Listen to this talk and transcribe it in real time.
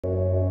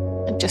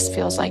just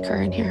feels like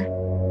her in here.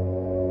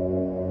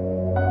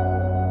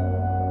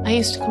 I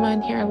used to come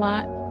in here a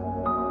lot.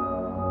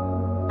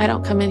 I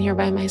don't come in here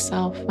by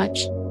myself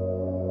much.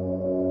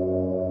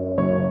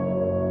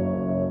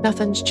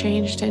 Nothing's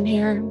changed in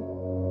here.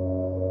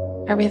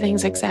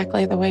 Everything's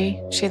exactly the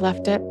way she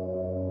left it.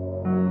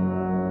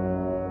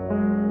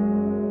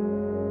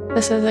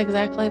 This is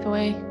exactly the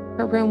way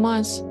her room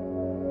was.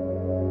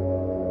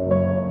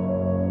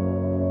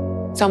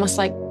 It's almost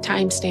like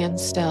time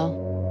stands still.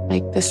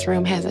 Like this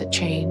room hasn't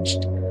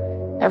changed.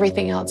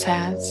 Everything else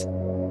has.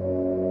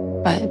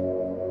 But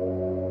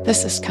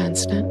this is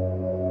constant.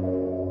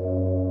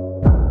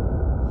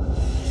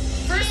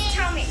 First,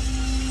 tell me,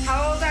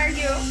 how old are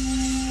you?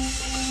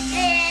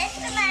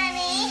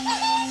 Mommy.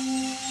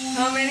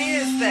 How many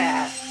is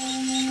that? 3.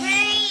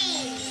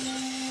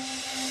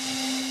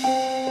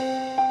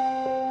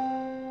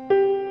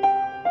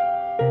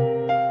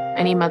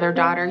 Any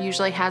mother-daughter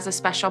usually has a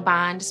special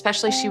bond,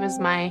 especially she was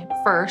my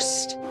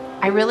first.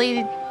 I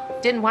really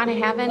didn't want to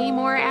have any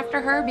more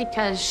after her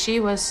because she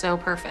was so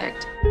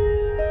perfect.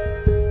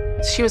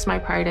 She was my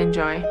pride and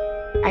joy.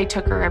 I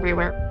took her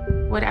everywhere.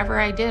 Whatever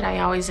I did, I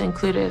always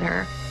included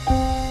her.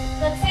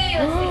 Let's see.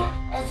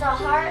 It's a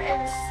heart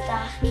and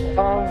stuff.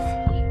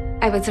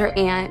 I was her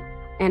aunt,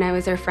 and I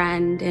was her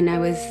friend, and I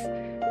was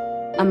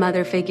a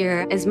mother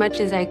figure as much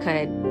as I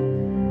could.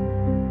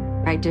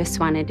 I just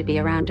wanted to be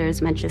around her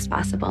as much as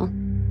possible.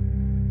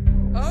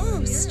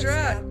 Oh,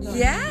 strut.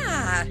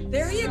 Yeah,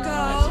 there you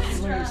go.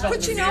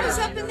 Put your nose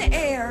up in the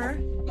air.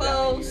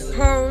 Pose.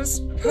 Pose,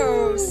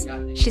 pose.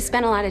 She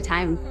spent a lot of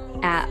time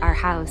at our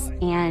house,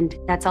 and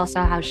that's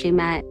also how she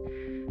met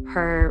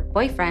her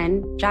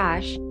boyfriend,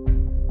 Josh.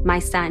 My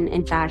son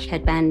and Josh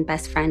had been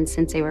best friends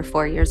since they were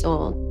 4 years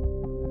old.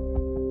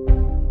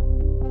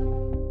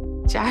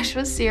 Josh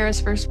was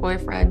Sierra's first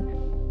boyfriend.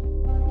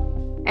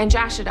 And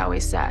Josh had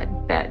always said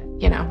that,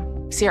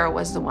 Sierra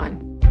was the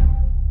one.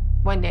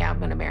 One day I'm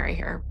gonna marry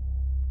her.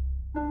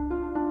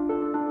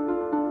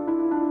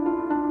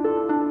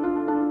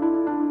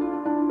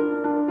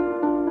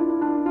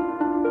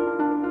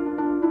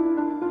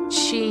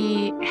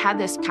 She had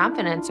this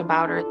confidence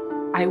about her.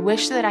 I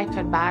wish that I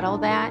could bottle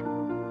that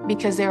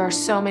because there are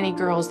so many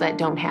girls that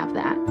don't have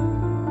that.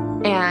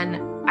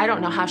 And I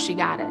don't know how she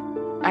got it.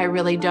 I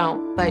really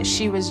don't. But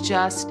she was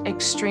just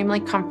extremely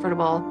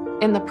comfortable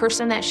in the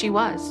person that she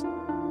was.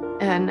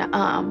 And,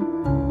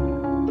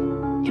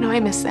 I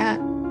miss that.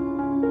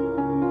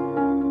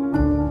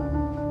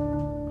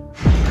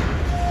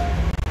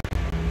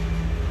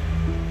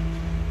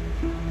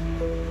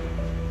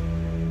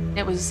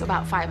 It was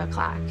about 5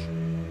 o'clock.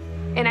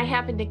 And I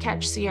happened to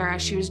catch Sierra.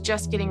 She was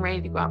just getting ready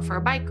to go out for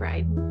a bike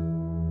ride.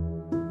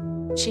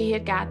 She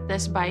had got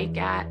this bike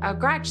at a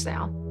garage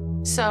sale.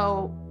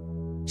 So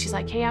she's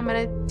like, hey, I'm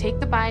gonna take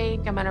the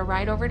bike. I'm gonna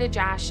ride over to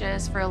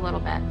Josh's for a little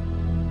bit.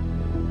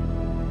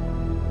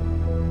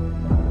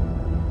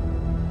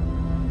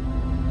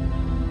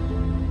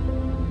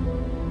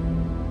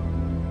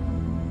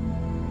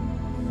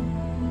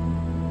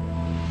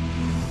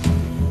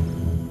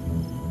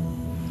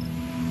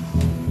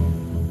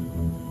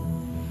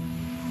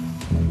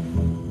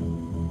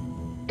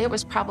 It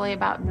was probably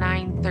about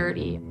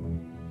 9:30.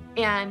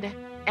 And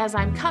as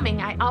I'm coming,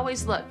 I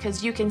always look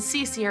because you can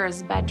see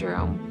Sierra's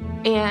bedroom.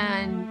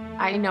 And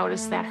I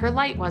noticed that her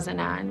light wasn't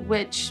on,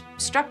 which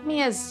struck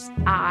me as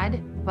odd,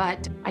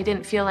 but I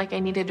didn't feel like I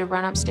needed to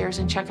run upstairs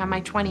and check on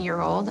my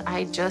 20-year-old.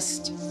 I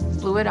just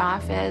blew it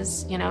off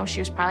as,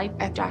 she was probably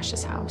at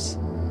Josh's house.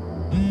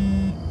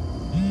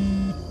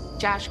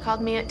 Josh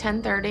called me at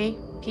 10:30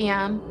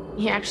 p.m.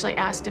 He actually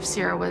asked if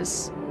Sierra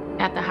was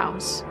at the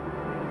house.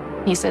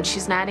 He said,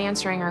 she's not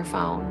answering her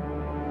phone.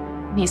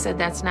 He said,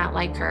 that's not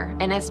like her,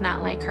 and it's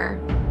not like her.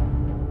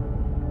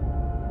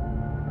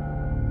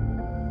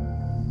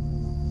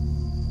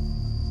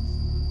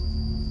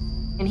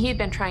 And he had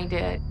been trying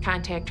to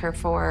contact her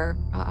for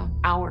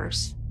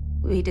hours.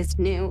 We just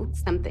knew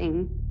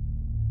something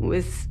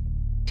was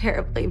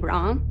terribly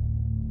wrong.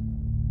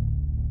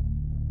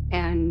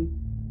 And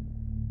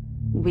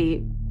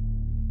we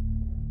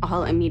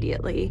all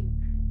immediately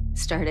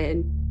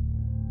started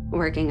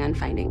working on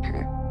finding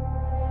her.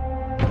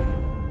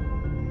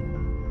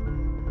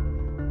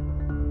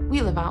 We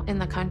live out in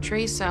the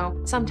country, so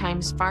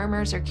sometimes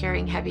farmers are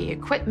carrying heavy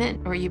equipment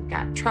or you've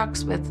got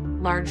trucks with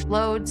large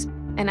loads.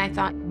 And I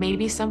thought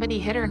maybe somebody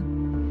hit her.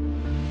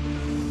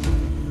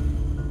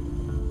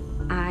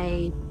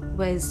 I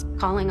was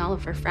calling all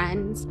of her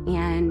friends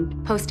and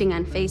posting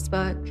on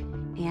Facebook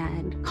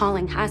and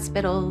calling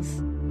hospitals.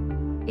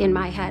 In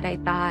my head, I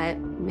thought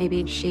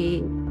maybe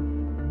she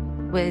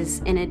was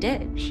in a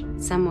ditch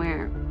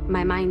somewhere.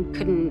 My mind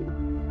couldn't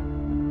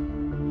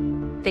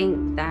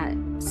think that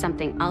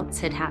something else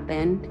had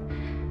happened,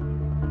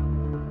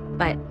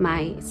 but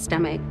my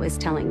stomach was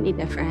telling me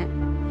different.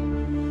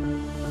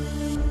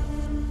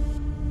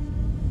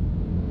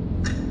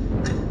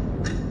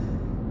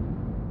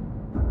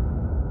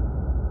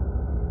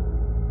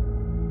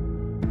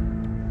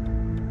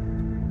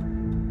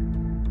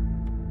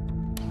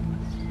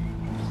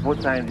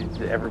 What time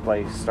did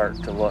everybody start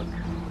to look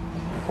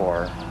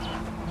for?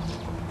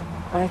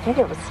 I think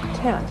it was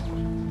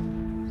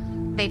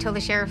 10. They told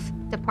the sheriff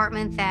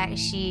department that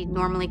she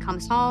normally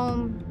comes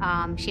home.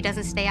 She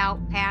doesn't stay out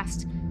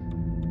past,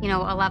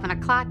 11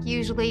 o'clock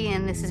usually,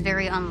 and this is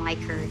very unlike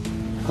her.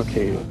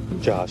 Okay,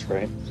 Josh,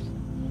 right?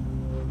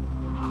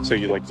 So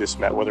you just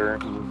met with her?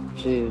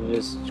 She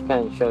just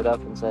kind of showed up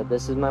and said,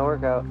 "This is my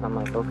workout." I'm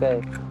like,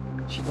 okay.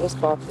 She just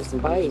bought this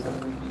bike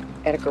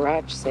at a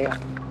garage sale.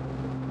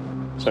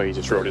 So he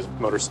just rode his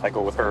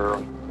motorcycle with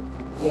her?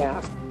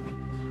 Yeah.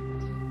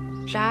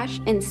 Josh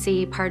and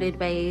C parted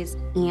ways,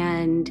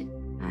 and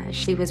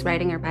she was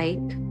riding her bike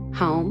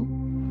home.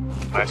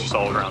 Last you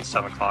saw around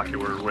 7 o'clock, you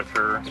were with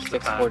her?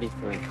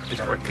 6:43.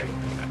 6:43.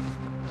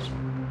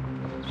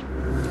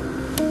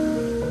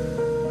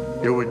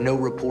 There were no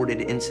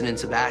reported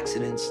incidents of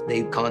accidents.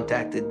 They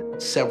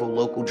contacted several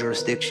local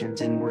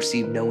jurisdictions and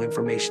received no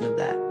information of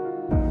that.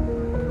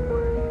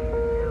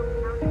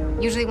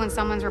 Usually when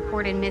someone's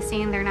reported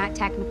missing, they're not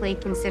technically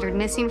considered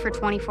missing for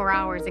 24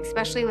 hours,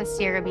 especially with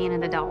Sierra being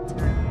an adult.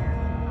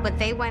 But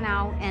they went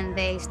out and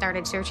they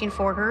started searching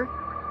for her.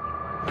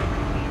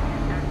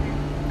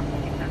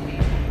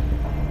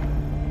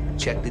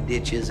 Check the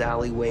ditches,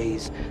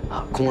 alleyways,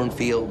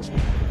 cornfields.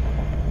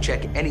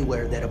 Check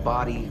anywhere that a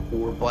body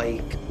or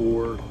bike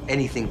or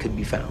anything could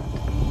be found.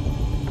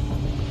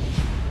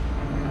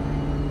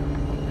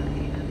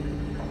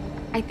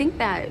 I think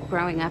that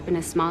growing up in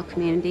a small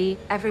community,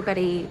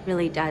 everybody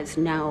really does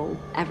know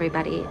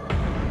everybody.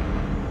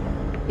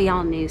 We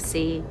all knew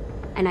C,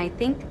 and I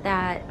think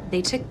that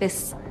they took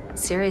this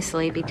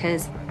seriously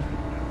because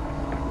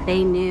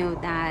they knew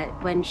that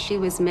when she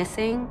was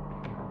missing,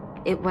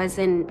 it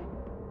wasn't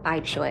by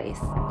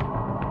choice.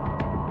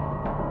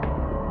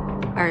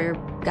 Our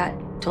gut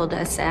told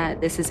us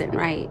that this isn't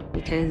right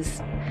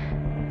because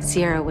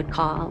Sierra would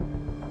call,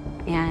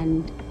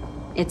 and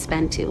it's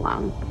been too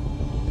long.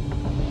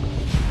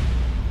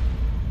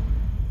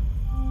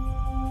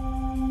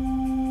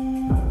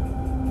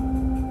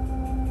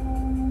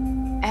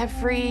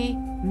 Every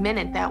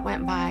minute that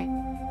went by,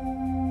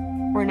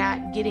 we're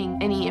not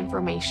getting any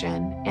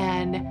information.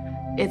 And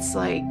it's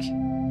like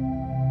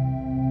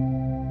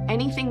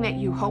anything that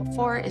you hope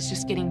for is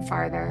just getting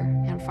farther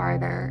and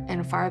farther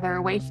and farther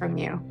away from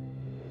you.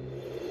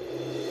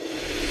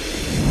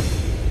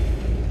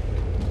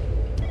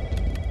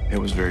 It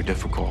was very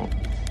difficult.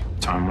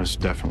 Time was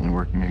definitely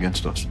working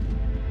against us.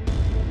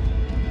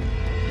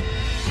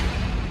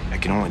 I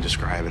can only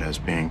describe it as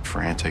being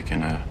frantic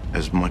in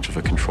as much of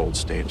a controlled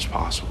state as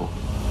possible.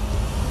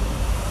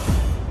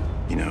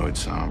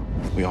 It's,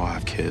 we all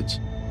have kids.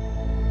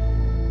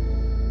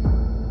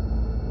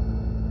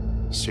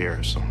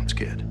 Sierra's someone's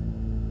kid.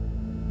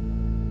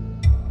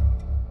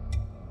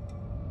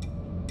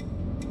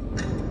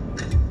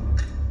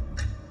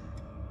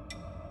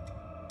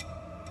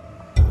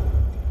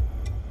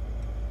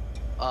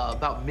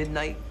 About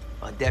midnight,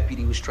 a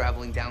deputy was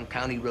traveling down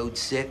County Road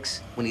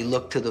 6 when he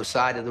looked to the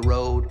side of the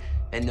road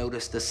and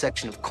noticed a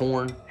section of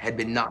corn had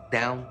been knocked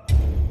down.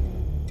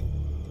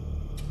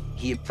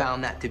 He had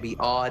found that to be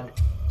odd,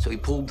 so he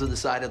pulled to the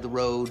side of the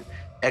road,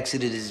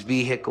 exited his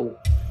vehicle,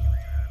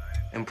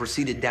 and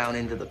proceeded down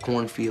into the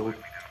cornfield.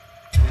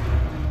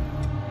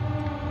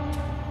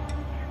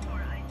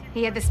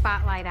 He had the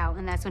spotlight out,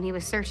 and that's when he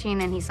was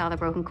searching and he saw the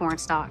broken corn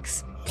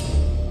stalks.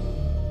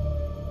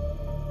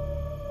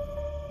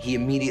 He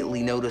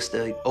immediately noticed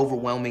an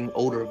overwhelming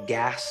odor of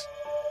gas.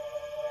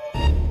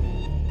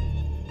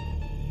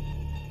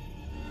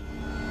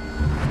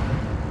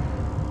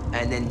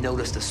 And then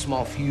noticed a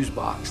small fuse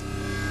box.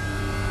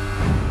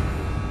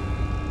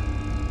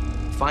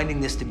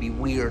 Finding this to be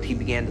weird, he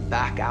began to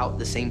back out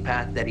the same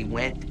path that he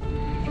went,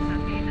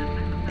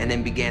 and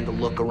then began to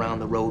look around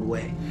the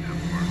roadway.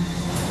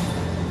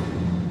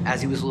 As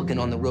he was looking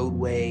on the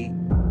roadway,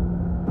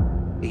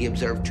 he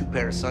observed 2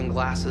 pairs of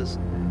sunglasses,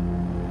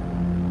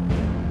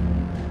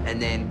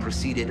 and then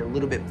proceeded a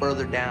little bit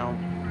further down,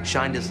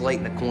 shined his light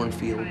in the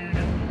cornfield.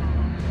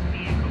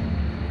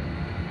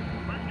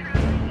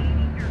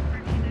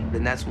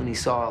 And that's when he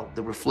saw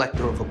the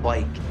reflector of a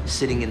bike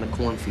sitting in the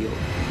cornfield.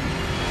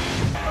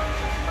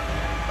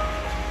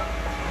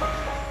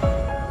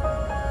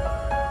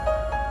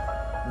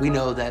 We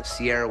know that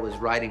Sierra was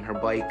riding her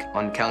bike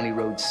on County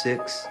Road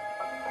 6.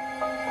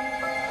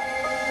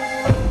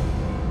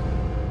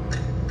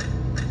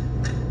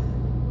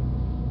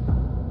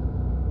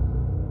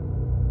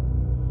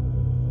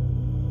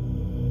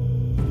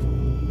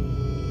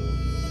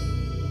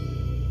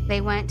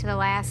 They went to the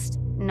last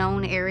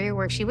known area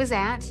where she was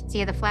at. So he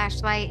had the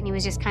flashlight and he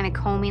was just kind of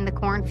combing the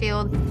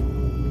cornfield.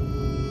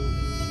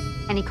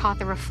 And he caught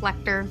the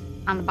reflector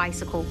on the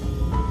bicycle.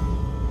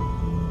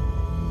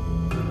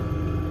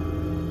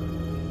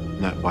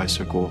 That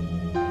bicycle,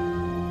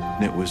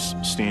 it was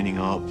standing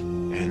up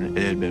and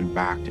it had been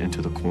backed into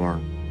the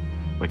corn,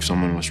 like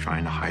someone was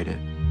trying to hide it.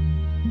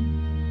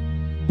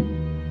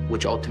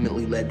 Which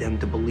ultimately led them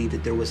to believe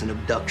that there was an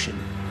abduction.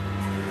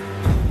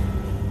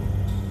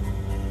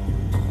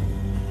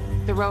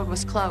 The road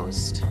was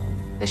closed.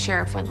 The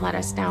sheriff wouldn't let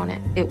us down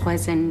it. It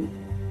wasn't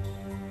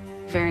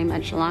very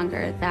much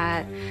longer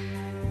that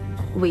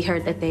we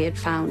heard that they had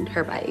found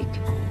her bike,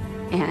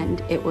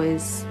 and it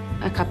was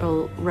a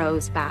couple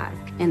rows back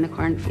in the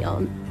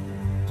cornfield.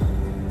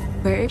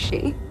 Where is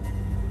she?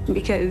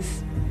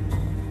 Because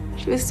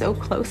she was so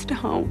close to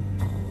home.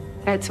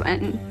 That's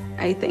when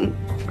I think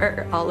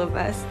for all of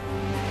us,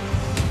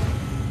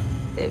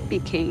 it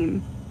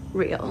became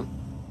real.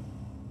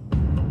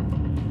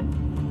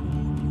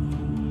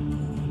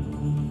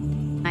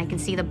 I can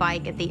see the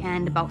bike at the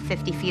end about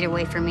 50 feet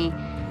away from me.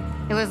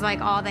 It was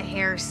like all the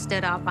hair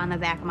stood up on the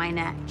back of my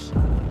neck.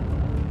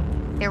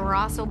 There were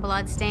also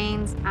blood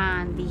stains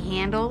on the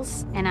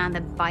handles and on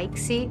the bike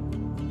seat.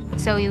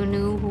 So you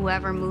knew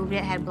whoever moved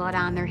it had blood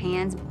on their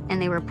hands,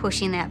 and they were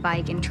pushing that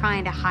bike and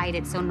trying to hide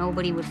it so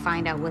nobody would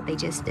find out what they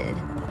just did.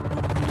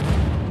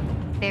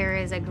 There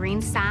is a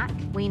green sock.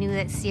 We knew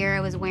that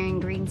Sierra was wearing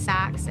green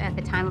socks at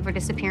the time of her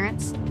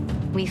disappearance.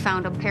 We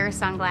found a pair of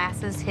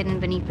sunglasses hidden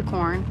beneath the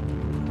corn.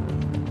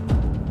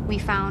 We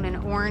found an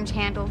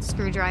orange-handled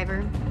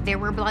screwdriver. There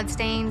were blood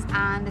stains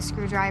on the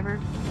screwdriver.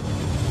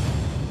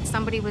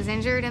 Somebody was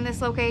injured in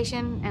this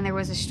location, and there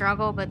was a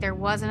struggle, but there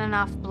wasn't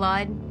enough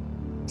blood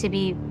to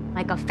be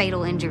like a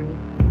fatal injury.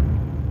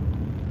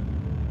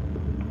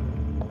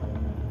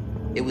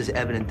 It was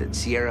evident that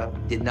Sierra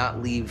did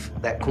not leave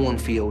that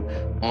cornfield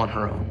on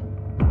her own.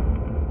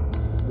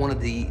 One of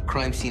the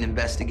crime scene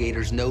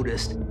investigators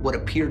noticed what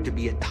appeared to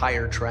be a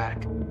tire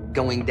track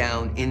going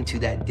down into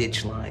that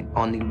ditch line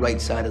on the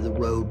right side of the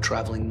road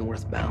traveling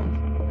northbound.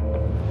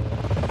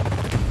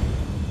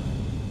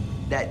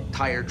 That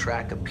tire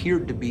track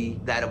appeared to be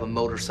that of a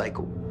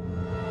motorcycle.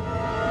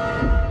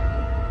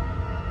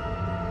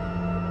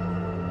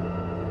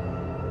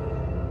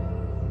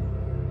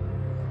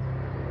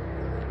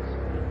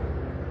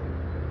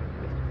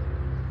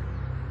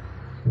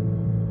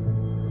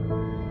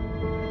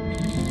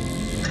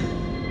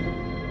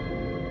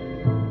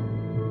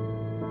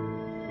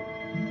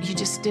 You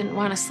just didn't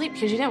want to sleep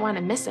because you didn't want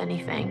to miss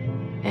anything.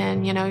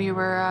 And, you know, you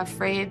were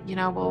afraid, you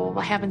know, well,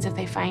 what happens if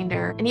they find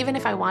her? And even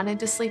if I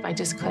wanted to sleep, I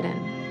just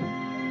couldn't.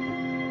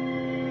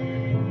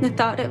 The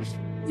thought of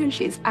when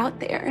she's out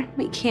there,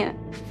 we can't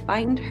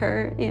find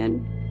her,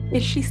 and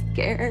is she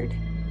scared?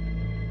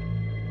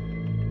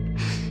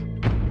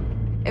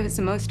 It was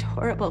the most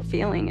horrible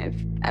feeling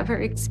I've ever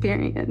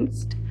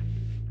experienced.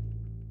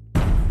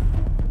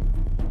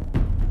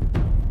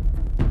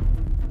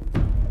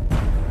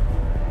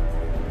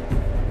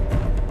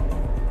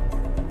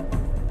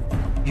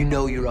 You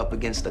know you're up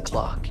against the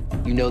clock.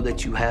 You know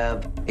that you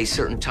have a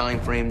certain time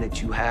frame that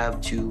you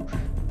have to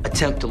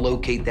attempt to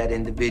locate that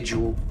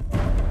individual.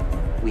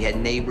 We had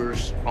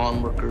neighbors,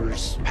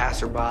 onlookers,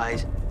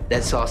 passerbys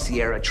that saw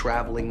Sierra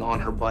traveling on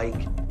her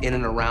bike in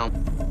and around.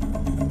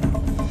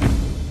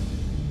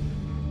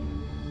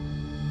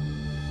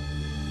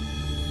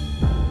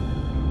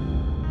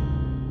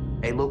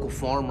 A local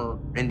farmer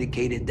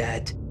indicated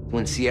that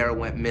when Sierra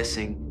went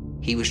missing,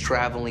 he was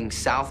traveling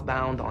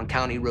southbound on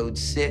County Road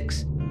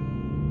 6,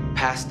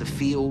 past the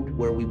field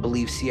where we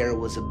believe Sierra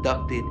was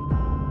abducted.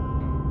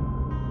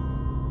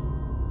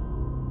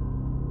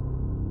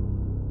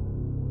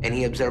 And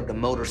he observed a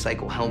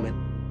motorcycle helmet.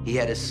 He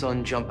had his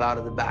son jump out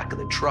of the back of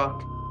the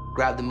truck,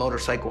 grab the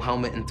motorcycle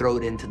helmet, and throw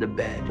it into the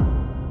bed.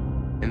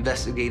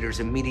 Investigators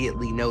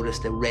immediately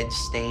noticed a red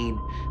stain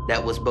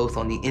that was both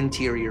on the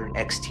interior and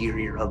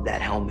exterior of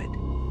that helmet.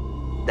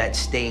 That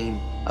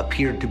stain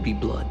appeared to be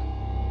blood.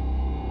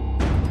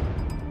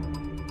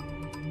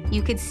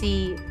 You could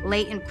see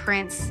latent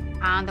prints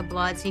on the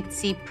blood, so you could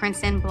see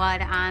prints in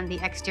blood on the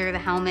exterior of the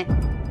helmet.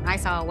 I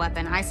saw a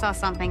weapon. I saw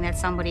something that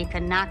somebody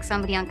could knock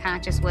somebody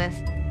unconscious with.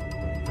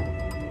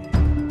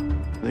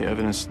 The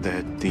evidence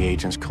that the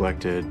agents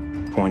collected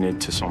pointed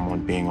to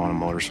someone being on a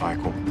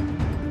motorcycle.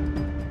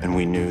 And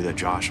we knew that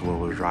Joshua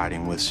was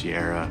riding with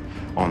Sierra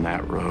on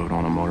that road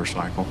on a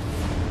motorcycle.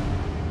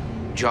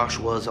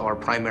 Joshua's our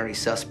primary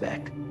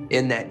suspect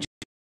in that.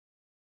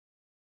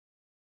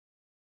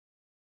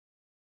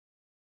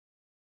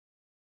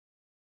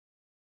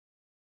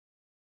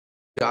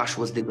 Josh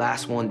was the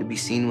last one to be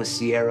seen with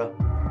Sierra.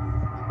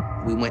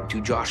 We went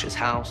to Josh's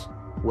house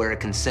where a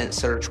consent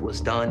search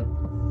was done.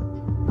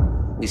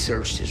 We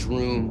searched his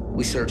room.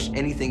 We searched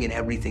anything and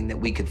everything that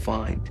we could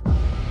find.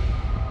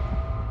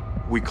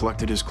 We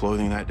collected his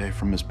clothing that day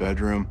from his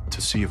bedroom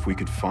to see if we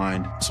could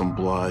find some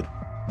blood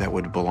that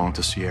would belong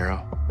to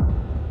Sierra.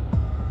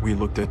 We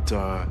looked at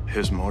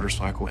his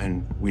motorcycle,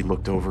 and we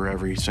looked over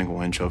every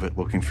single inch of it,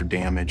 looking for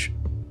damage,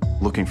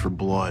 looking for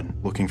blood,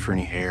 looking for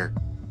any hair,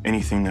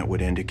 anything that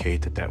would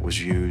indicate that that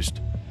was used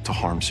to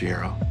harm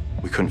Sierra.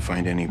 We couldn't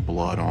find any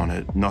blood on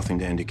it, nothing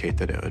to indicate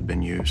that it had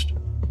been used.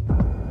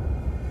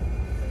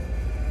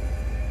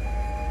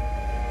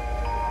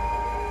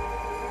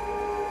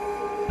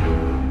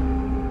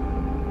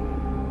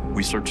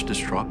 We searched his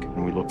truck,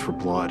 and we looked for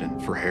blood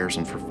and for hairs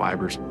and for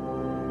fibers,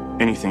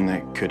 anything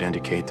that could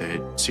indicate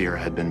that Sierra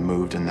had been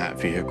moved in that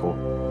vehicle.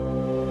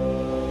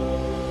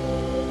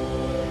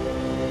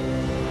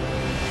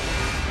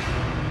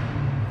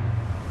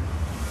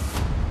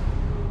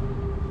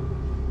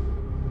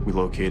 We We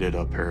located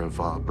a pair of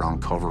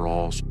brown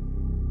coveralls,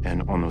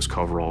 and on those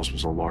coveralls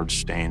was a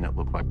large stain that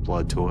looked like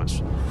blood to us.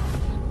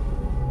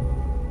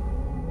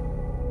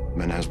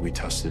 And as we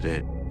tested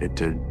it, it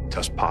did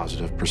test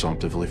positive,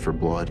 presumptively, for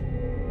blood.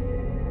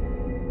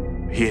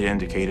 He had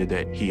indicated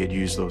that he had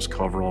used those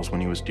coveralls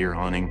when he was deer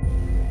hunting,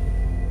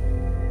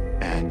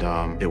 and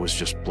it was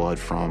just blood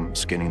from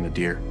skinning the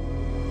deer.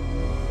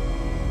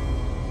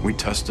 We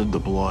tested the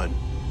blood,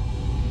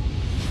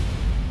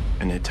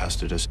 and it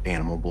tested as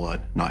animal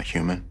blood, not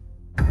human.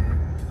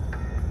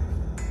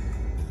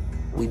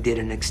 We did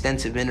an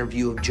extensive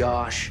interview of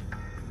Josh,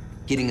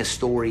 getting a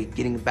story,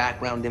 getting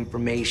background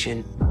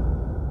information.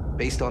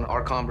 Based on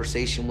our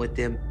conversation with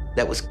him,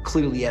 that was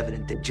clearly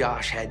evident that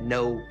Josh had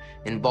no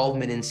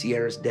involvement in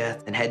Sierra's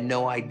death and had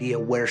no idea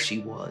where she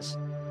was.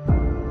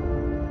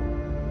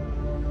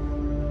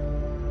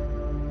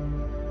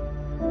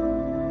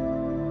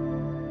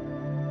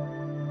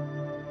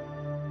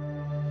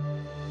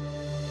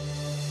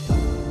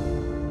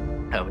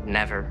 I would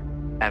never,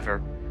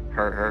 ever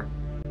hurt her,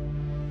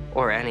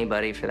 or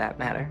anybody for that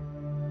matter.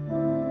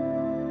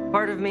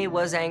 Part of me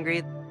was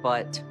angry,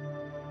 but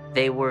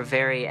they were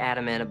very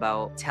adamant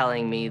about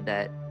telling me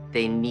that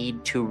they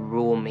need to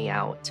rule me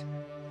out.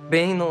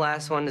 Being the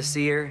last one to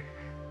see her,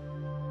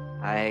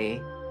 I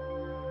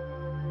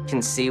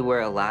can see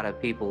where a lot of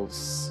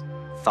people's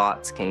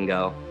thoughts can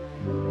go.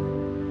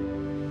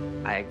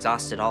 I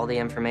exhausted all the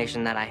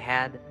information that I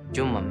had,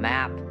 drew them a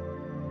map,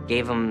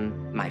 gave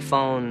them my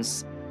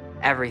phones,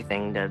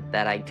 everything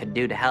that I could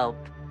do to help.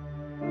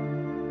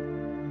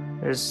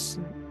 There's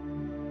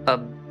a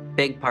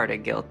big part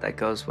of guilt that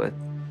goes with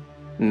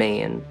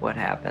me and what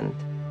happened.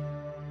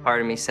 Part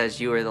of me says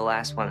you were the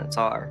last one that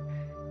saw her,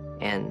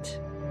 and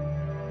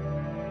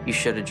you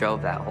should have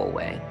drove that whole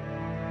way.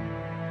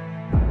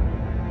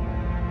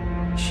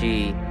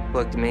 She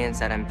looked at me and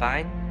said, "I'm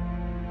fine."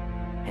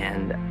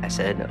 And I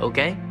said,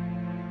 "Okay,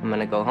 I'm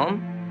gonna go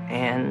home,"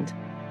 and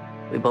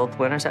we both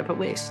went our separate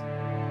ways.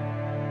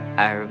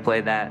 I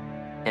replay that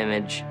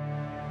image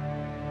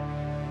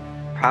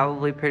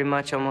probably pretty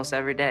much almost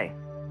every day.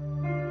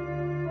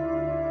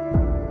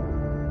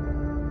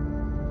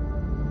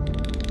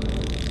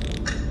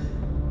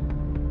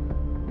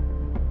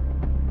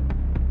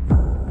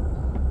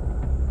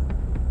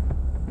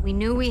 We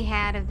knew we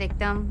had a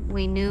victim.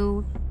 We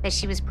knew that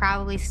she was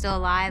probably still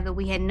alive, but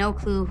we had no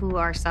clue who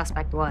our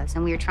suspect was,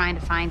 and we were trying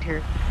to find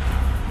her.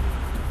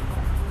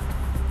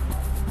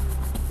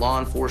 Law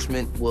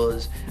enforcement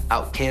was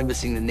out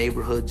canvassing the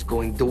neighborhoods,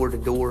 going door to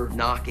door,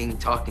 knocking,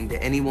 talking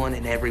to anyone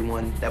and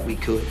everyone that we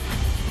could.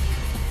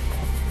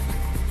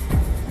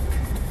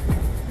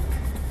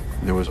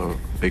 There was a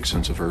big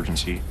sense of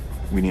urgency.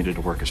 We needed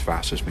to work as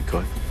fast as we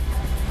could.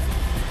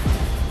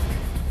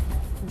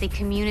 The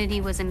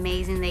community was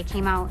amazing. They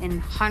came out in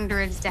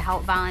hundreds to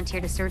help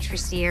volunteer to search for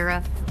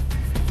Sierra.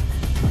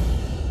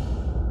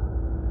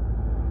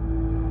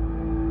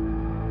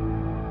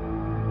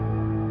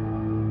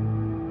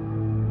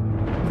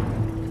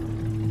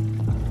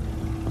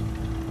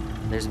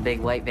 There's a big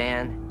white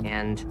van,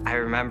 and I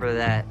remember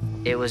that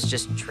it was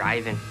just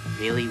driving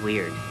really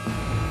weird.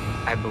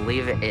 I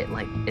believe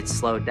it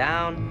slowed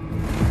down.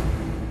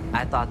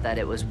 I thought that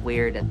it was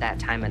weird at that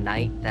time of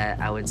night that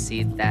I would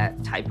see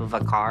that type of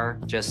a car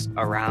just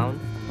around.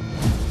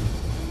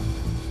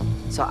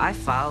 So I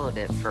followed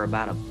it for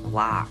about a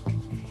block,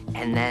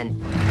 and then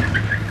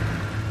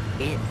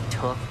it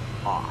took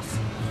off.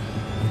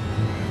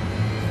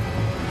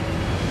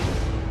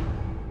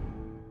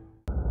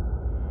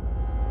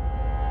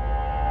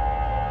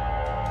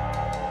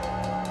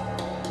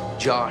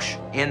 Josh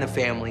and the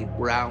family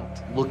were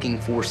out looking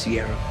for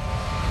Sierra.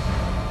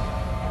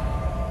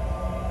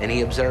 And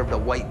he observed a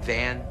white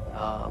van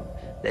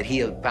that he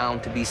had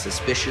found to be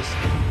suspicious.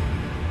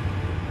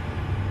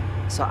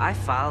 So I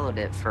followed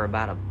it for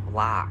about a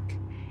block,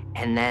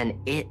 and then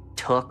it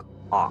took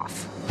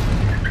off.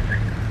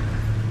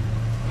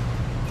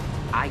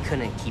 I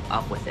couldn't keep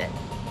up with it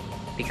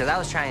because I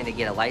was trying to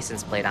get a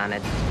license plate on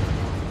it.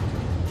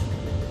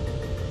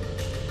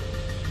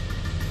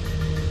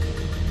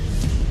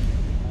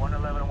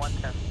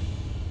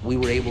 We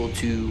were able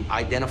to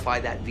identify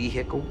that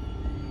vehicle.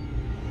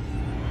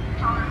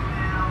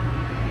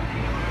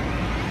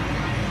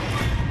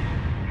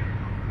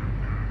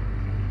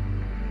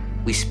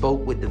 We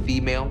spoke with the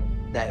female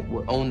that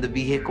owned the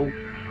vehicle.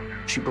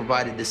 She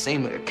provided the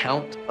same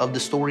account of the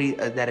story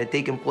that had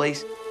taken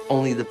place,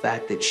 only the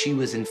fact that she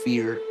was in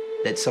fear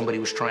that somebody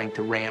was trying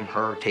to ram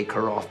her, take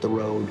her off the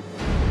road.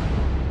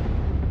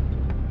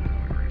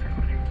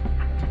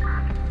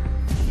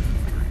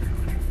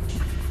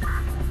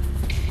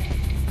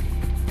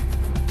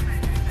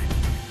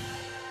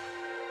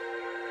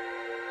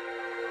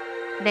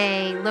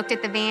 They looked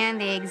at the van,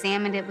 they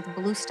examined it with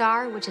Blue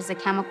Star, which is a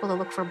chemical to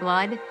look for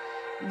blood.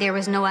 There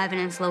was no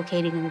evidence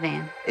located in the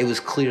van. It was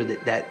clear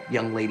that that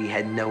young lady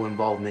had no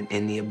involvement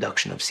in the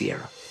abduction of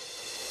Sierra.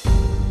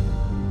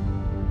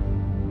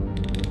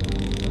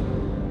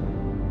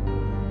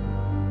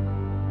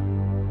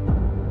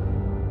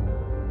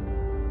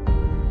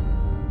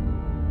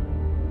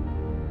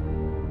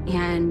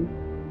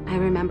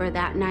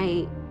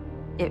 night,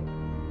 it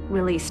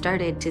really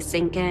started to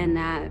sink in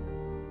that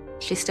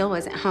she still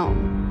wasn't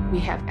home. We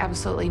have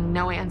absolutely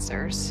no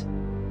answers.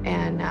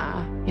 And,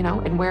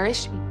 and where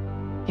is she?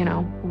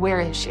 Where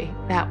is she?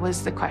 That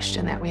was the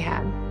question that we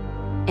had.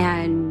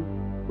 And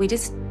we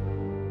just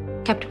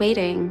kept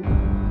waiting.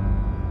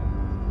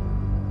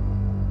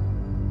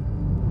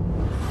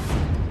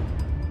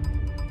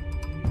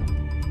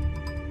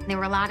 There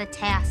were a lot of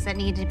tasks that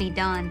needed to be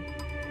done.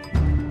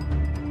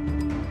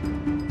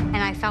 And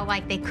I felt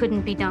like they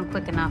couldn't be done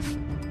quick enough.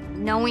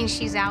 Knowing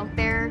she's out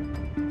there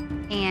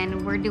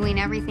and we're doing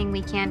everything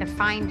we can to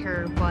find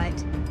her, but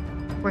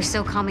we're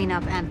still coming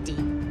up empty.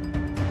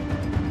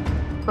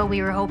 But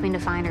we were hoping to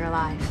find her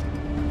alive.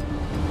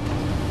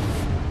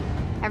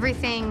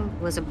 Everything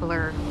was a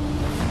blur.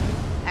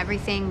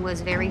 Everything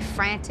was very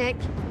frantic.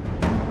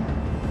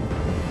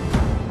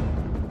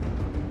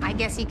 I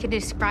guess you could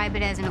describe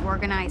it as an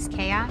organized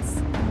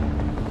chaos.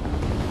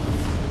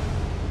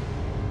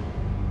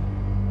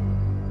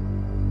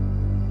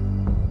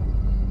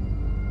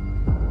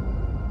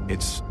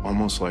 It's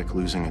almost like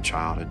losing a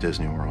child at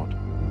Disney World.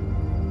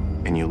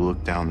 And you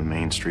look down the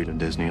main street of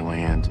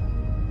Disneyland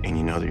and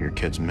you know that your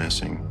kid's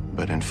missing.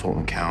 But in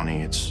Fulton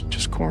County, it's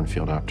just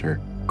cornfield after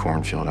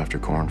cornfield after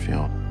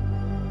cornfield.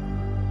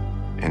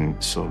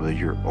 And so that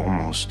you're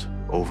almost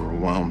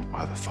overwhelmed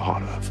by the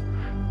thought of,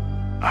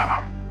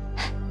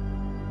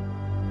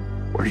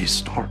 where do you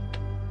start?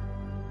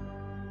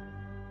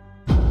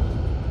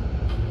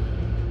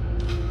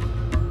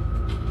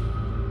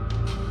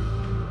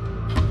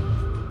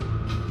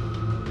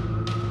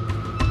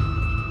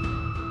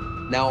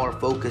 Now our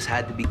focus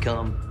had to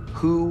become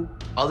who,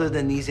 other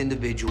than these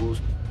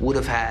individuals, would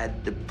have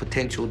had the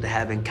potential to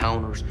have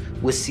encounters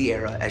with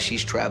Sierra as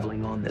she's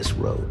traveling on this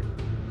road.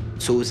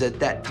 So it was at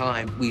that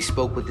time we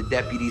spoke with the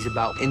deputies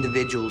about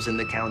individuals in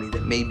the county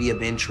that may be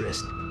of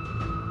interest.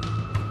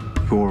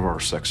 Who are our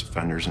sex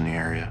offenders in the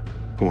area?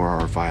 Who are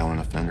our violent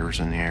offenders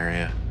in the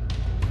area?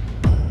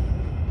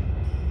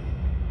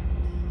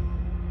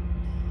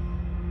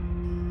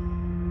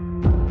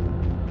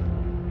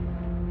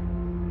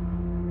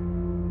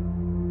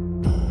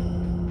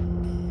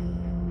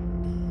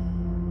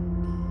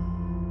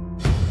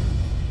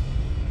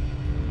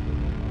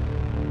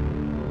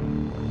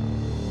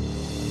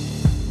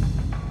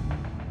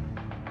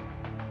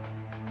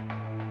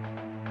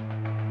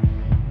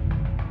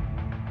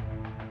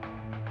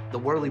 The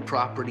Worley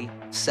property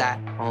sat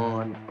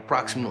on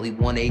approximately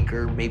 1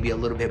 acre, maybe a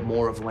little bit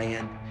more of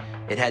land.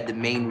 It had the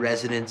main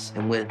residence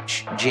in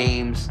which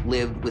James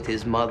lived with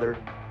his mother.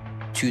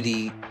 To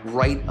the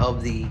right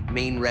of the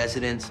main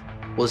residence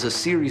was a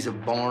series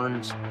of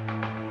barns.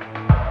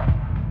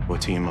 A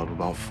team of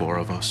about 4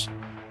 of us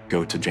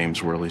go to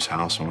James Worley's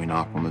house and we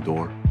knock on the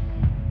door.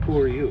 Who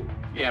are you?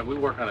 Yeah, we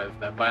work on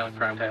a violent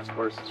crime task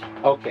force.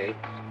 Okay,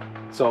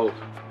 so...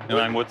 And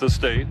I'm with the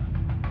state.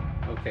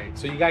 Okay,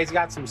 so you guys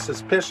got some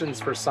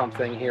suspicions for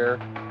something here.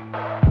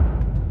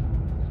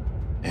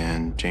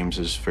 And James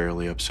is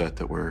fairly upset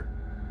that we're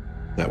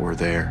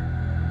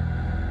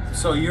there.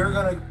 So you're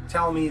gonna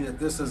tell me that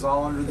this is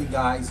all under the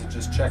guise of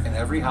just checking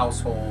every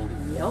household?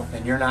 Yep.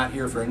 And you're not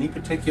here for any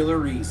particular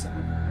reason?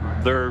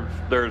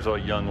 There's a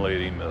young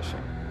lady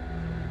missing.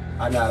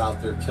 I'm not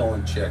out there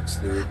killing chicks,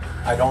 dude.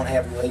 I don't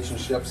have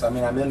relationships. I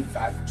mean,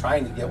 I'm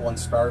trying to get one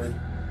started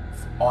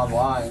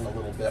online a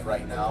little bit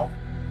right now.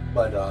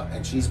 But,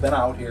 and she's been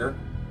out here,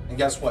 and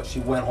guess what? She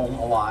went home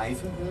alive.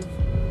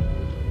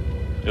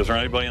 Mm-hmm. Is there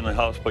anybody in the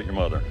house but your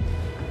mother?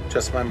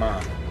 Just my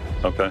mom.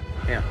 Okay.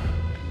 Yeah.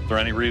 Is there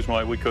any reason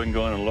why we couldn't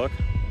go in and look?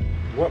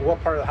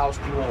 What part of the house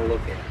do you want to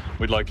look at?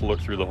 We'd like to look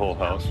through the whole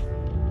house.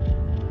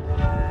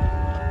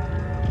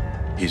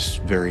 He's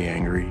very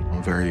angry,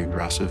 very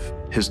aggressive.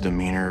 His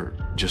demeanor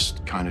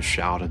just kind of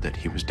shouted that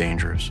he was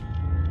dangerous,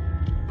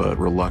 but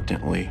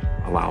reluctantly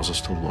allows us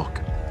to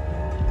look.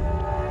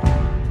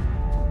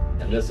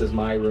 This is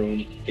my room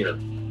here,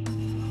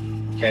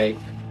 okay?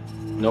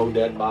 No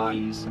dead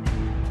bodies.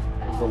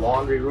 The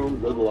laundry room,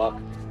 good luck.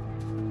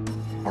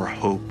 Our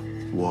hope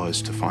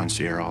was to find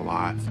Sierra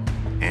alive.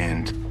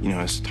 And,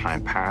 as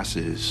time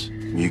passes,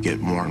 you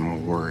get more and more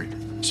worried.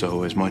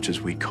 So as much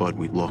as we could,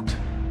 we looked.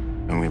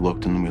 And we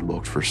looked and we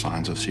looked for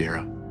signs of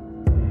Sierra.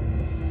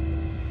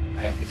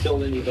 I haven't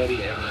killed anybody,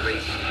 I haven't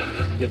raped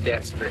anybody. Get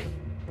that straight.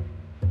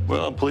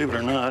 Well, believe it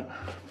or not,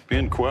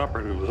 being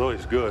cooperative was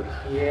always good.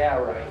 Yeah,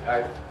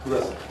 right.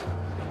 Listen.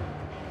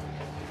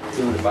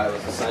 Dude, if I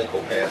was a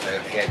psychopath, I'd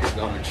have had your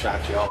gun and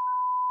shot you all.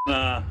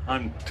 Nah,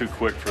 I'm too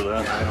quick for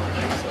that. I don't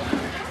think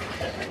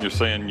so. You're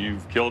saying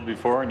you've killed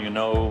before and you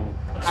know...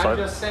 I'm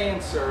just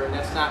saying, sir, and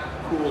that's not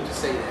cool to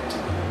say that to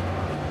me.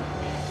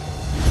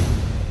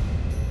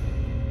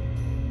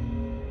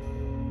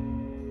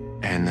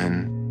 And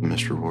then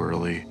Mr.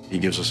 Worley, he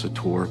gives us a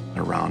tour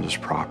around his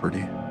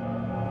property.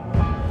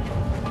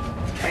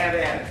 Have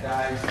at it,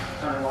 guys.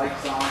 Turn the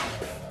lights on.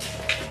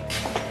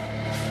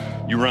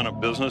 You run a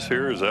business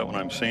here? Is that what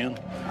I'm seeing?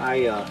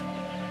 I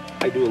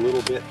do a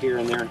little bit here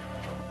and there.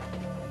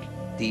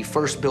 The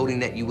first building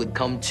that you would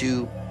come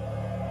to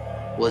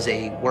was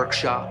a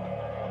workshop.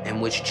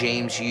 and which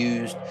James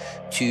used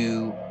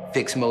to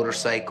fix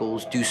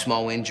motorcycles, do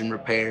small engine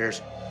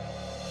repairs.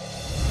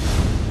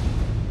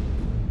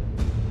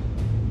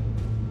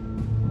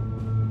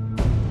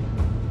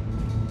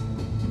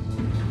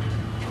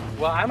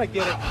 Well, I'm a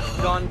get it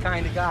done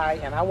kind of guy,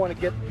 and I want to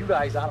get you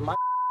guys out of my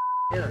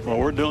here. Well,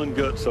 we're doing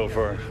good so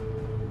far.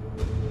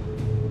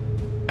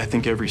 I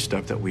think every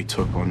step that we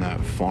took on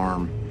that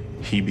farm,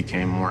 he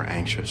became more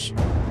anxious.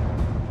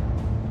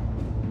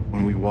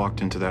 When we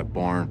walked into that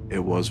barn, it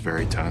was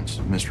very tense.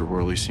 Mr.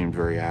 Worley seemed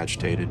very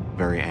agitated,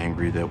 very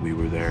angry that we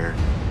were there.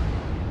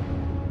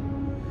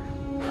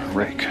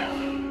 Rick.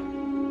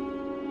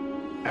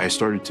 I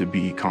started to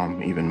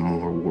become even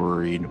more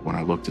worried when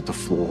I looked at the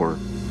floor.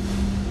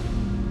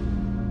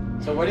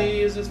 So what do you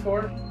use this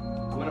for?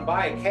 I'm gonna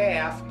buy a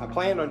calf. I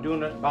planned on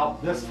doing it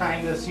about this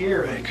time this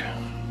year. Rick.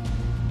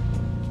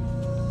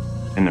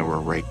 And there were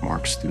rake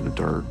marks through the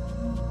dirt,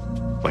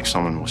 like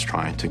someone was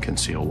trying to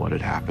conceal what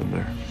had happened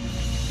there.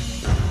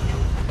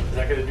 Is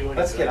that gonna do anything?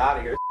 Let's get out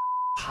of here.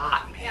 It's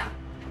hot, man.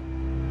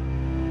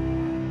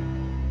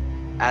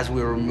 As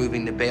we were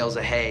removing the bales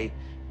of hay,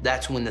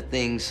 that's when the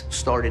things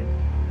started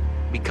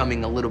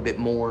becoming a little bit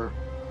more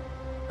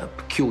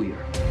peculiar.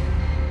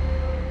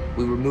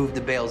 We removed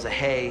the bales of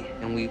hay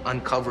and we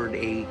uncovered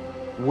a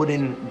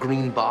wooden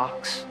green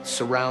box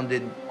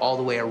surrounded all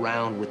the way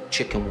around with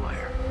chicken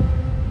wire.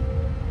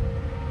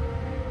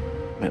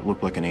 It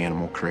looked like an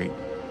animal crate.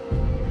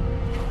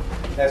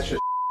 That's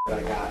just that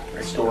I got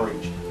for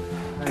storage.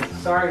 I'm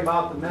sorry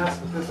about the mess,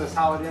 but this is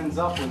how it ends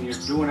up when you're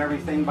doing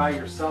everything by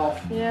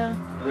yourself. Yeah.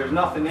 There's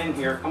nothing in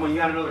here. Come on, you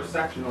got another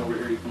section over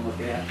here you can look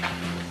at.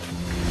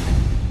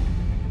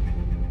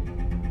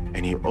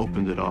 And he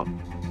opened it up,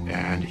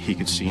 and he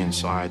could see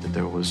inside that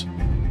there was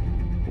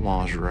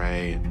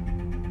lingerie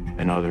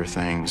and other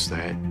things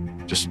that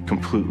just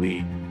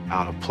completely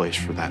out of place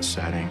for that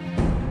setting.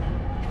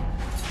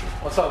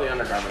 What's all the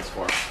undergarments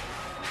for?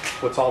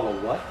 What's all the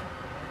what?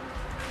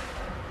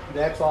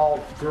 That's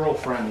all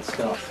girlfriend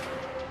stuff.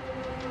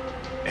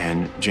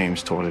 And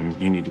James told him,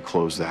 you need to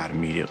close that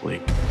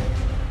immediately.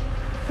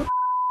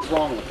 What's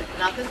wrong with it?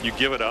 Nothing. You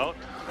give it out?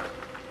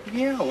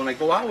 Yeah, when I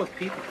go out with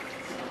people.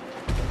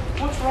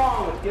 What's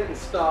wrong with getting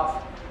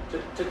stuff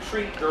to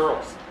treat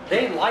girls?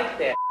 They like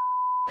that.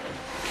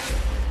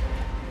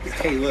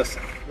 Hey,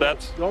 listen.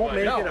 Don't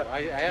make it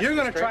a... You're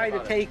going to try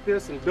to take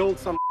this and build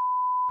some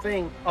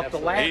thing up the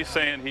ladder. He's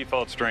saying he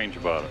felt strange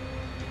about it.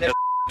 That's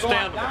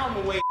going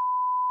down the way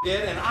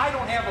did, and I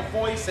don't have a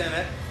voice in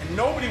it, and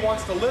nobody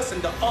wants to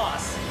listen to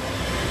us.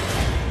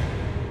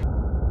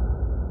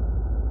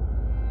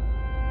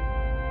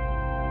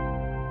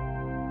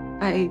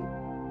 I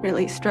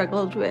really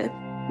struggled with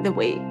the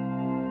weight.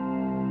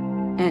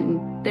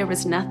 And there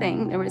was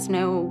nothing, there was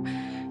no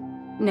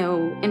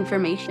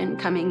information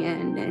coming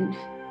in, and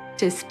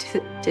just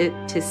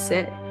to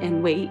sit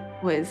and wait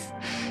was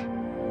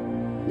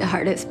the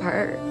hardest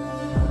part.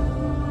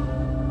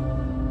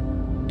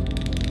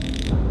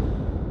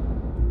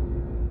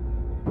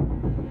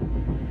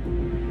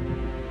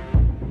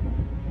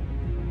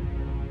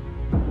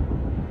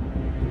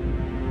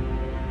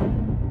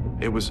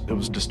 It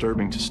was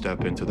disturbing to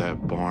step into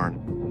that barn.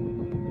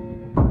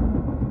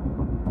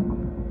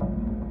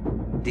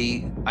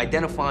 The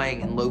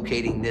identifying and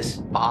locating this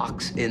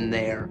box in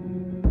there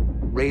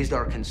raised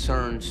our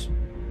concerns.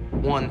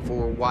 One,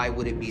 for why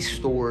would it be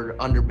stored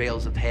under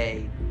bales of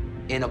hay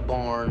in a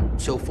barn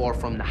so far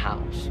from the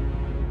house?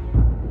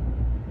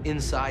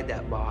 Inside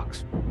that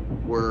box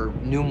were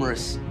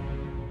numerous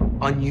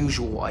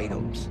unusual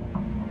items.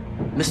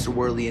 Mr.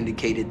 Worley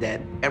indicated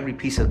that every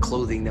piece of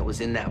clothing that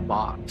was in that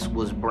box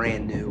was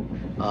brand new,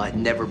 had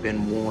never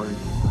been worn.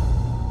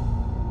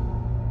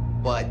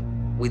 But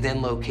we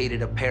then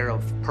located a pair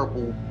of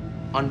purple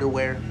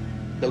underwear.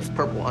 Those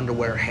purple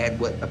underwear had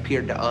what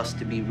appeared to us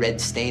to be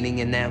red staining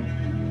in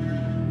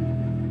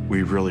them.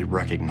 We really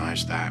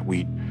recognized that.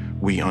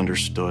 We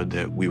understood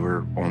that we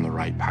were on the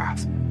right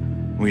path.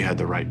 We had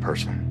the right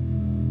person.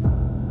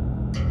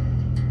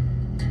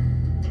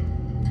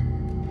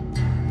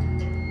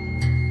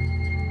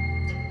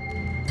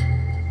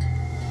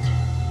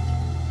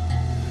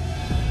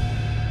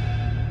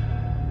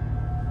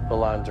 The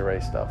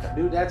lingerie stuff.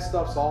 Dude, that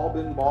stuff's all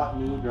been bought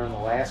new during the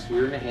last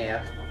year and a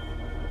half.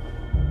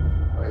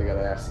 Oh, you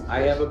gotta ask.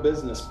 I have a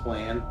business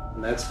plan,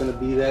 and that's gonna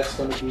be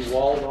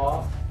walled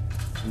off.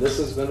 And this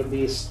is gonna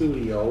be a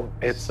studio.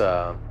 It's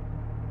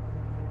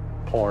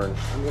porn.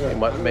 I'm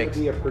gonna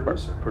be a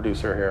producer.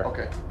 Producer here.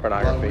 Okay.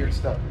 Pornography. A lot of weird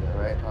stuff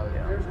right?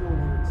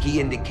 Yeah. He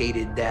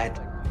indicated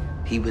that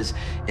he was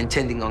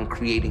intending on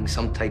creating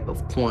some type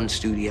of porn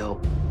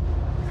studio.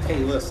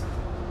 Hey, listen,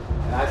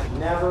 I've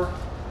never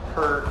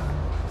hurt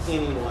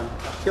anyone,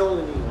 killed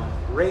anyone,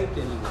 raped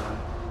anyone.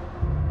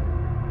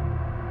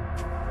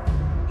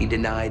 He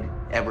denied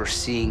ever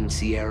seeing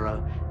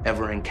Sierra,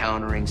 ever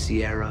encountering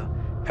Sierra,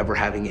 ever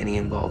having any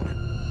involvement.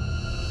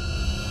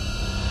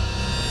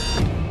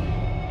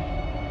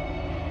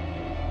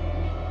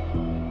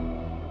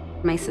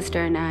 My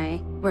sister and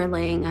I were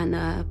laying on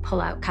the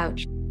pull-out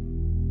couch,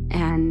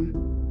 and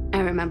I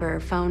remember her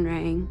phone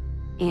rang,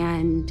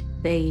 and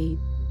they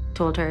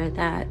told her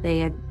that they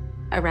had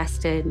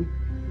arrested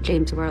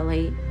James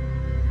Worley.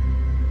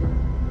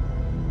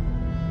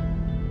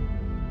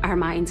 Our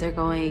minds are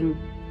going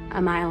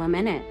a mile a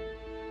minute.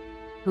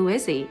 Who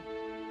is he?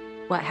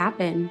 What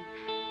happened?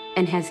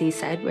 And has he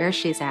said where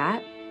she's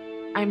at?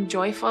 I'm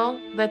joyful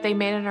that they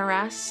made an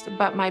arrest,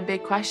 but my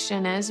big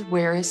question is,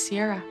 where is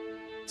Sierra?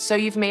 So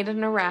you've made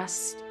an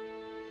arrest,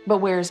 but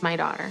where's my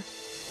daughter?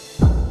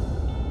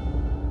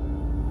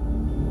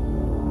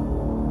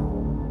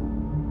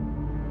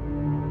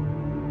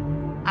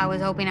 I was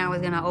hoping I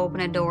was gonna open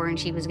a door and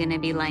she was gonna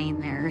be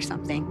laying there or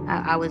something.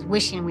 I was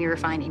wishing we were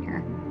finding her.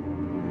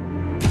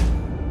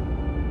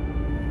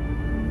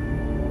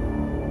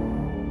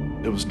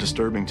 It was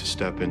disturbing to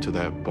step into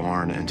that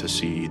barn and to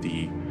see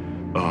the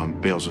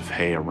bales of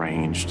hay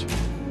arranged.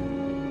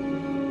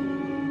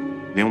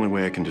 The only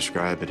way I can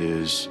describe it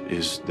is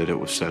that it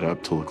was set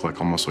up to look like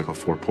almost like a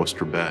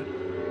four-poster bed.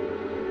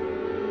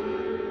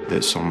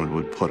 That someone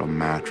would put a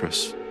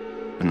mattress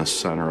in the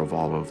center of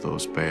all of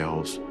those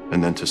bales,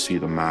 and then to see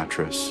the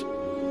mattress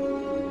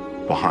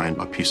behind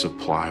a piece of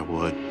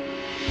plywood,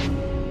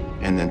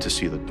 and then to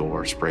see the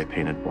door spray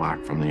painted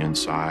black from the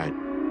inside.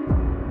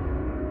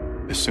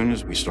 As soon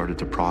as we started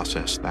to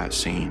process that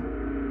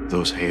scene,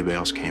 those hay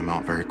bales came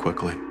out very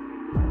quickly.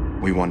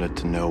 We wanted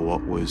to know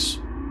what was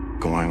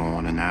going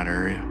on in that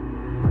area.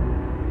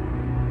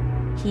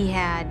 He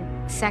had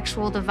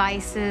sexual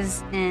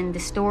devices in the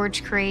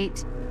storage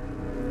crate.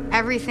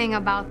 Everything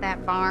about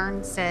that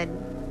barn said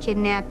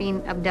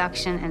kidnapping,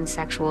 abduction, and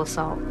sexual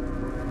assault.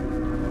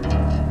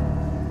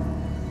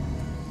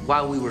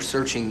 While we were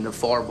searching the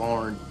far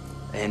barn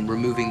and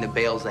removing the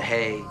bales of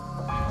hay,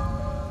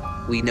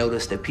 we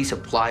noticed a piece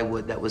of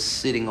plywood that was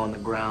sitting on the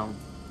ground.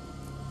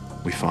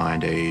 We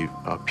find a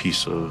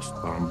piece of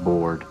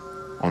board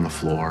on the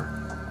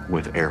floor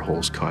with air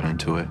holes cut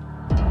into it.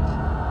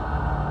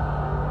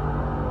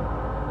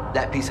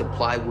 That piece of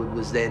plywood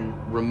was then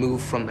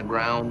removed from the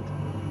ground.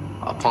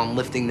 Upon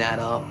lifting that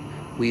up,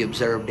 we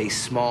observed a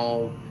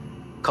small,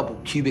 couple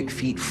cubic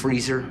feet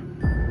freezer.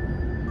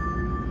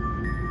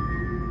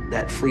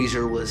 That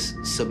freezer was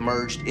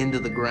submerged into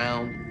the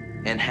ground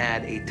and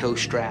had a tow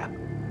strap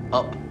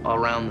up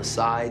around the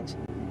sides,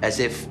 as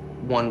if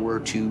one were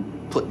to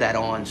put that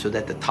on so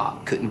that the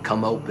top couldn't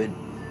come open.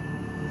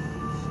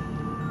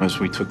 As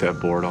we took that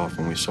board off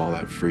and we saw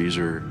that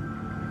freezer,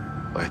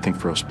 I think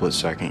for a split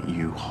second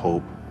you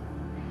hope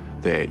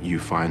that you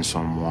find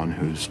someone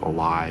who's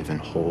alive and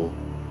whole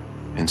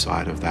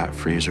inside of that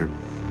freezer.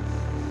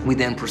 We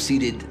then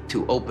proceeded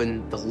to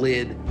open the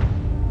lid.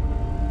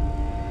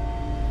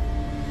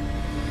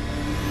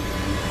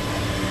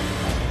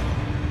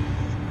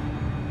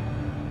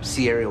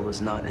 Sierra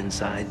was not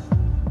inside.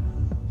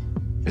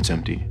 It's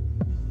empty.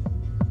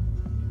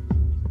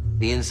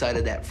 The inside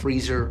of that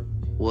freezer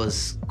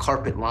was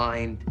carpet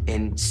lined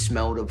and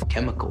smelled of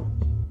chemical.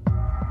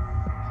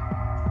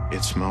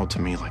 It smelled to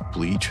me like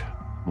bleach,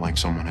 like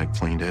someone had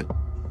cleaned it.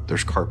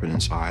 There's carpet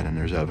inside and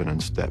there's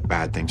evidence that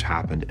bad things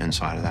happened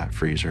inside of that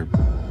freezer.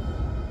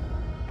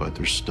 But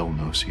there's still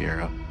no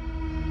Sierra.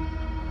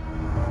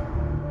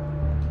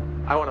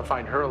 I want to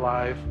find her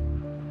alive.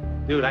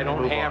 Dude, I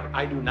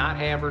do not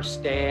have her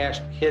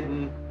stashed,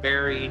 hidden,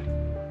 buried,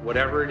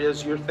 whatever it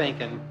is you're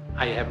thinking.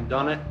 I haven't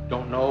done it,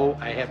 don't know,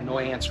 I have no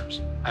answers.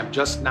 I'm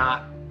just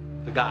not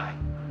the guy.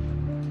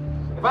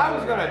 If I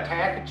was gonna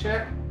attack a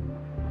chick,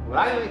 would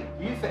I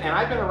leave, and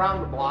I've been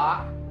around the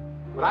block,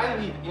 would I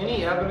leave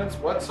any evidence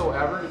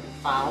whatsoever to be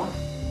found?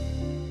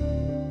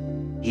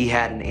 He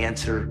had an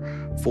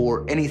answer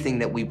for anything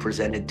that we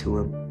presented to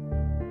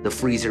him. The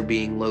freezer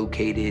being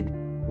located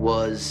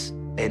was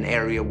an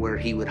area where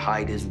he would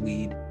hide his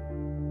weed.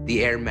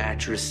 The air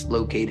mattress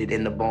located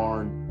in the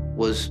barn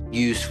was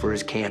used for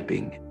his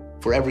camping.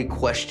 For every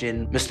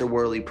question, Mr.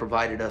 Worley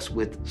provided us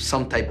with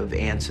some type of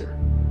answer.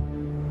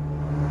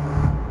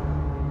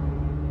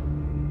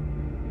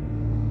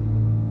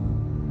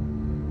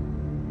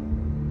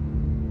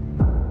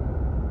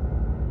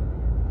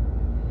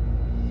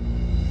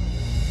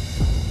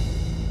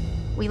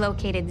 We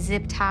located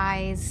zip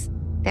ties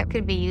that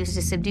could be used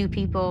to subdue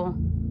people.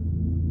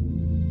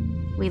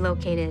 We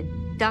located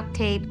duct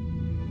tape,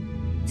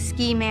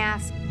 ski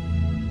mask.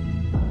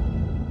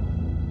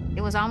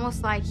 It was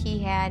almost like he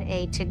had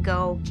a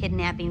to-go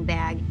kidnapping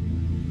bag.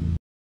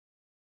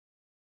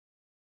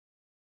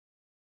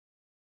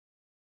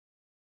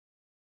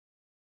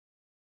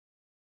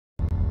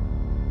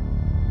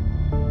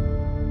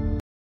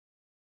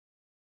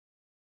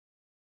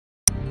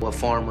 A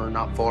farmer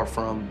not far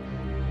from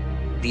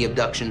the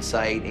abduction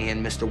site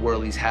and Mr.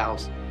 Worley's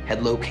house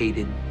had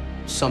located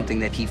something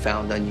that he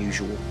found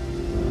unusual.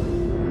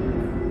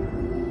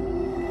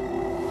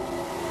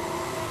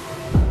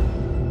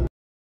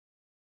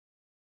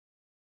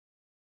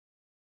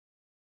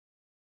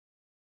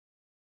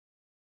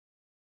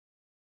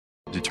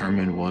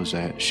 Determined was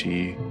that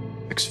she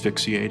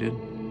asphyxiated.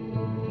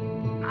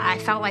 I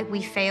felt like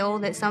we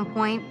failed at some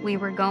point. We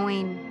were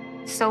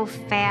going so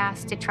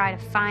fast to try to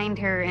find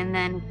her, and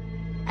then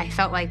I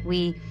felt like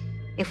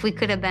it If we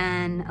could have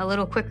been a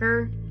little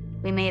quicker,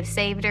 we may have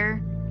saved her.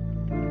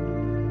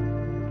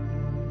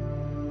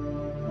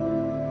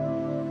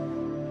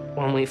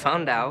 When we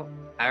found out,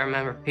 I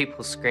remember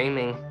people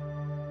screaming.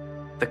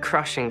 The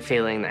crushing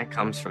feeling that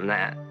comes from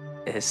that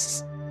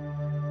is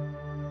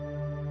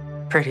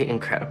pretty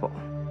incredible.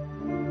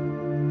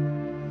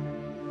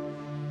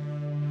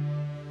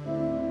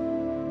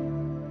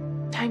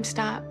 Time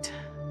stopped.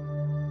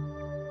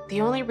 The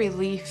only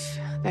relief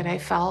that I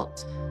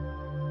felt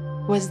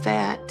was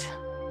that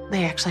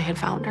they actually had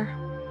found her.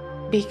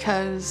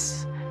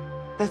 Because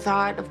the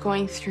thought of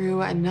going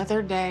through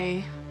another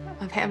day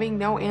of having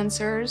no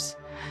answers,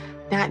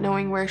 not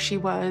knowing where she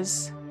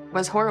was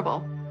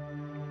horrible.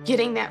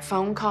 Getting that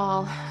phone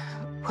call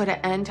put an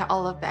end to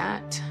all of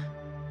that.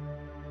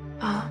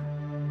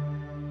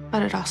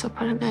 But it also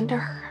put an end to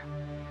her.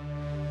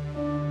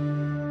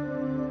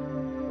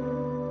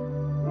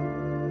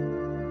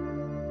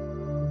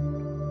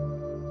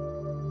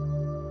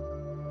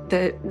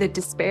 The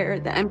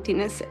despair, the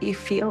emptiness that you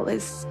feel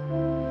is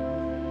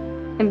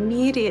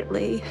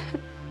immediately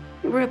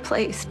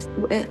replaced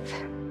with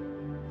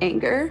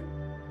anger.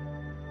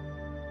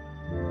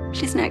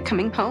 She's not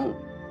coming home.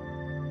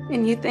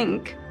 And you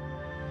think,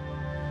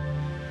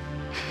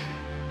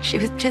 she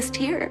was just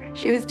here.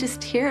 She was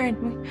just here,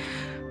 and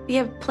we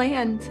have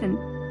plans, and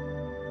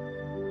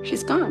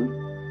she's gone.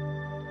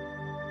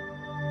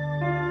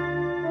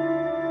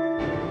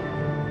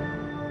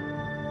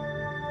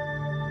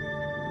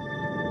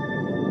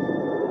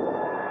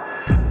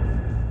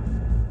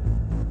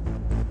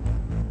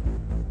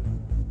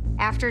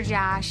 After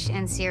Josh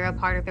and Sierra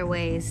parted their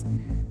ways,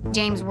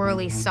 James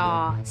Worley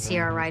saw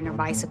Sierra riding her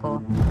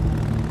bicycle.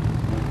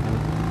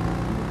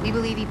 We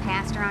believe he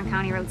passed her on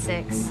County Road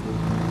 6.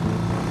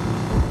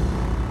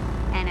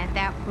 And at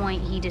that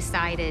point, he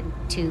decided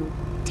to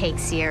take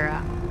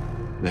Sierra.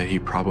 That he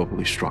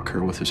probably struck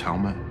her with his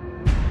helmet.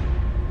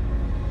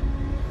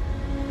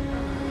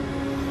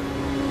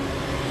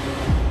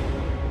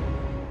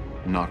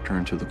 Knocked her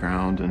into the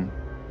ground and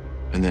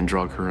then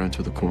drug her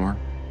into the corn,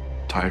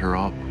 tied her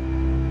up.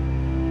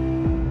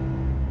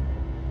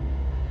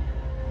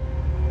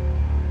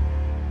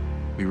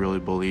 We really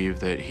believe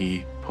that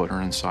he put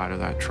her inside of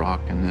that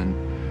truck and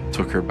then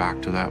took her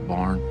back to that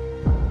barn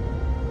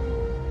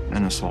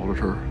and assaulted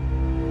her.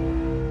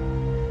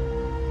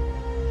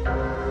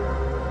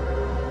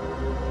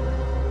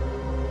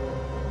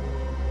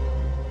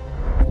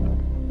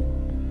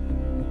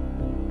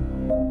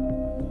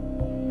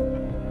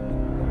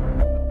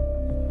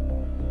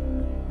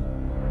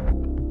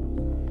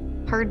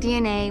 Her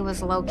DNA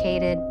was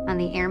located on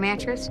the air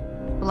mattress.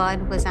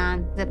 Blood was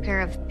on the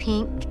pair of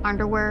pink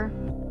underwear.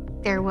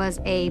 There was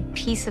a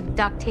piece of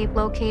duct tape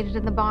located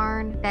in the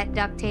barn. That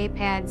duct tape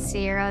had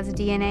Sierra's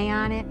DNA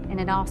on it,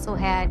 and it also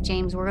had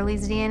James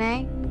Worley's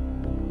DNA.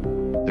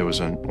 There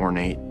was an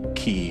ornate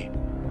key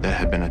that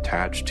had been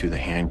attached to the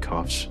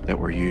handcuffs that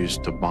were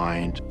used to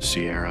bind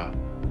Sierra,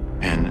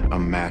 and a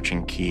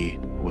matching key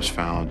was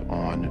found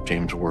on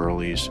James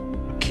Worley's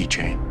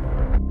keychain.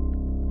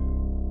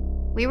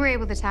 We were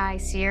able to tie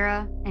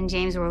Sierra and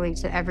James Worley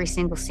to every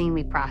single scene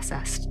we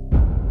processed.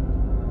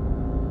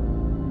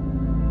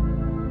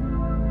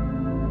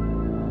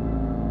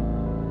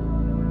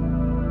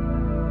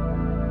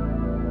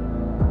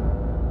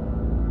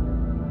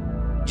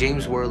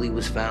 James Worley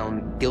was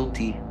found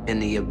guilty in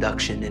the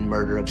abduction and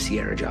murder of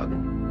Sierra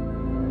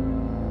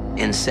Joggin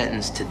and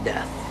sentenced to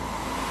death.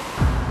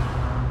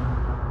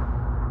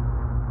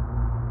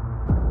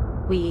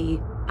 We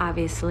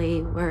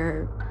obviously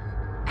were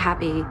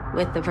happy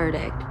with the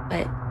verdict,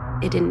 but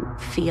it didn't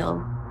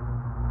feel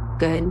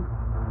good.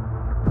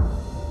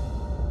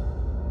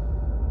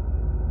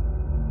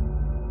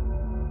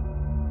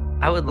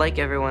 I would like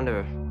everyone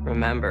to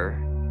remember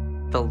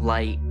the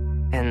light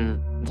and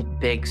the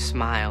big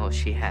smile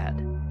she had.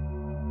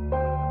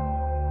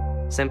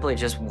 Simply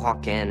just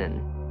walk in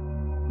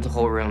and the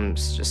whole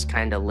room's just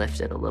kind of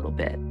lifted a little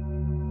bit.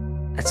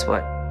 That's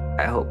what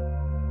I hope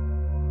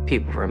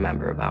people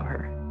remember about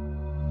her.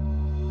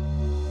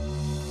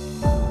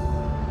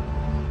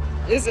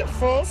 Is it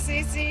full,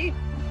 Cece?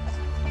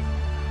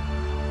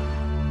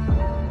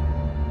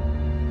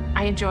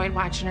 I enjoyed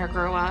watching her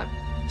grow up.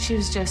 She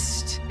was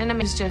just an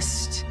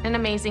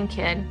amazing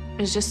kid.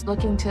 Was just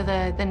looking to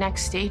the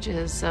next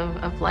stages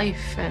of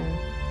life, and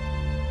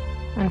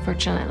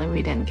unfortunately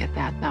we didn't get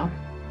that though.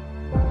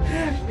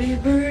 Happy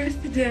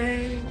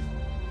birthday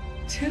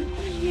to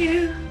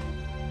you.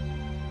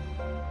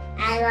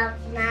 I love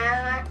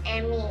Mama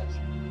and me.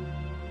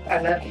 I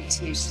love you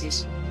too,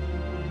 Cece.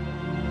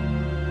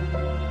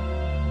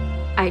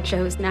 I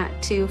chose not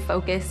to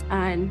focus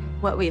on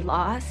what we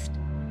lost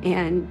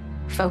and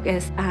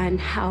focus on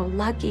how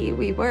lucky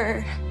we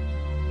were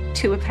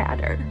to have had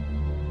her.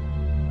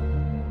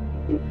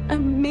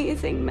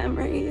 Amazing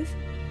memories.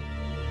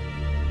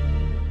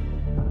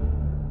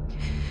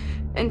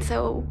 And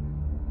so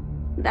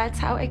that's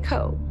how I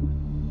cope.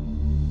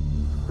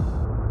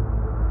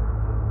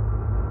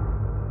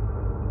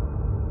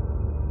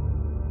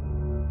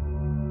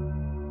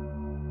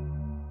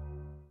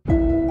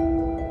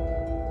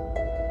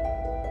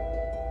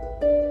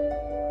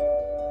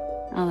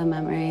 the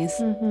memories.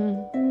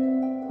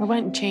 I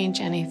wouldn't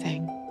change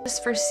anything. This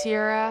for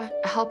Sierra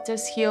helped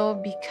us heal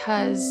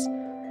because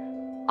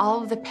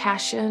all of the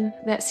passion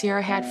that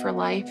Sierra had for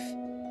life,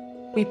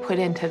 we put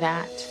into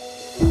that.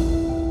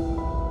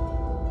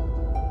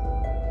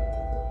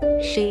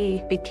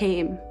 She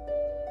became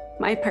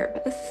my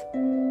purpose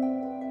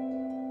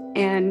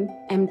and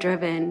am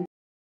driven